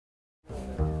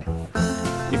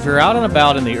If you're out and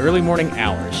about in the early morning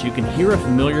hours, you can hear a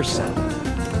familiar sound.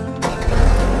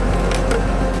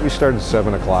 We start at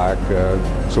 7 o'clock,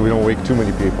 so we don't wake too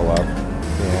many people up,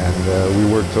 and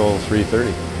we work till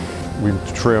 3:30. We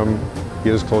trim,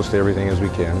 get as close to everything as we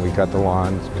can. We cut the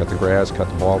lawns, cut the grass, cut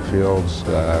the ball fields.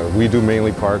 We do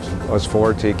mainly parks. Us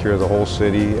four take care of the whole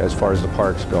city as far as the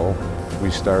parks go.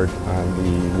 We start on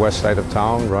the west side of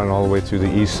town, run all the way through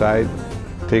the east side.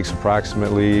 It takes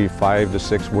approximately 5 to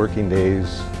 6 working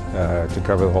days to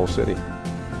cover the whole city.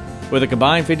 With a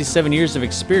combined 57 years of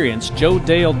experience, Joe,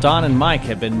 Dale, Don, and Mike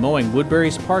have been mowing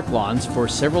Woodbury's park lawns for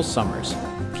several summers,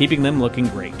 keeping them looking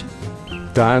great.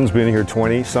 Don's been here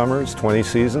 20 summers, 20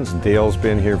 seasons. Dale's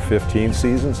been here 15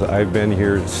 seasons. I've been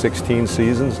here 16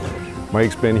 seasons.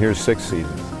 Mike's been here 6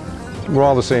 seasons. We're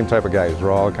all the same type of guys.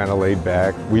 We're all kind of laid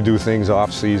back. We do things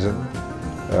off season,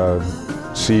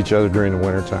 see each other during the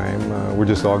winter time. We're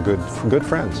just all good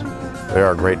friends. They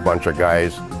are a great bunch of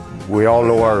guys. We all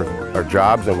know our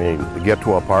jobs, and we get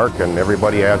to a park and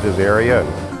everybody has his area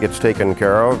and gets taken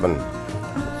care of, and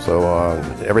so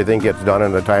everything gets done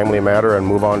in a timely manner and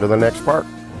move on to the next park.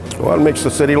 Well, it makes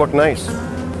the city look nice.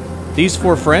 These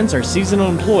 4 friends are seasonal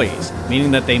employees,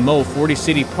 meaning that they mow 40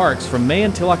 city parks from May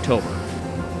until October.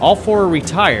 All 4 are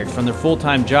retired from their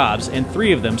full-time jobs, and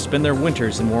 3 of them spend their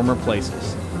winters in warmer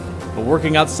places. But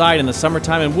working outside in the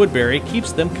summertime in Woodbury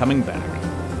keeps them coming back.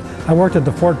 I worked at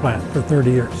the Ford plant for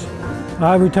 30 years.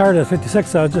 I retired at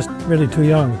 56. I was just really too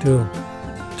young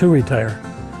to retire.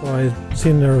 So I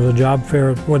seen there was a job fair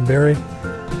at Woodbury.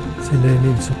 Seen they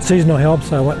needed some seasonal help,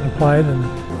 so I went and applied and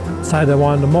decided I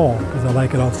wanted to mow because I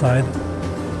like it outside.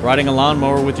 Riding a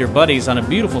lawnmower with your buddies on a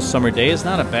beautiful summer day is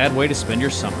not a bad way to spend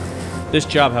your summer. This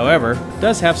job, however,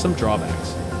 does have some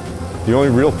drawbacks. The only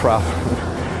real problem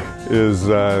is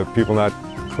people not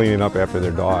cleaning up after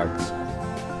their dogs,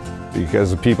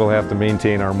 because the people have to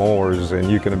maintain our mowers,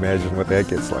 and you can imagine what that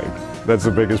gets like. That's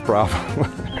the biggest problem.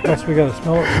 Plus we got to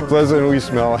smell it. Plus we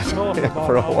smell it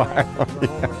for a while.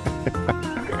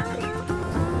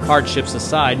 Hardships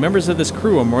aside, members of this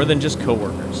crew are more than just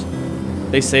co-workers.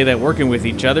 They say that working with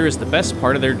each other is the best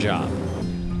part of their job,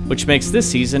 which makes this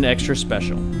season extra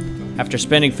special. After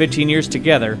spending 15 years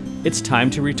together, it's time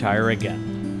to retire again.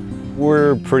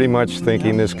 We're pretty much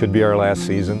thinking this could be our last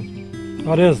season.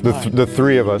 Oh, it is. The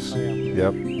 3 of us.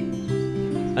 Yep.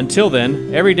 Until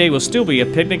then, every day will still be a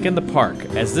picnic in the park,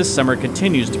 as this summer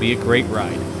continues to be a great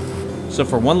ride. So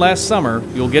for one last summer,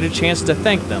 you'll get a chance to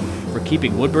thank them for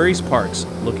keeping Woodbury's parks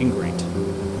looking great.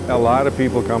 A lot of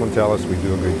people come and tell us we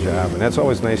do a good job, and that's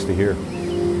always nice to hear.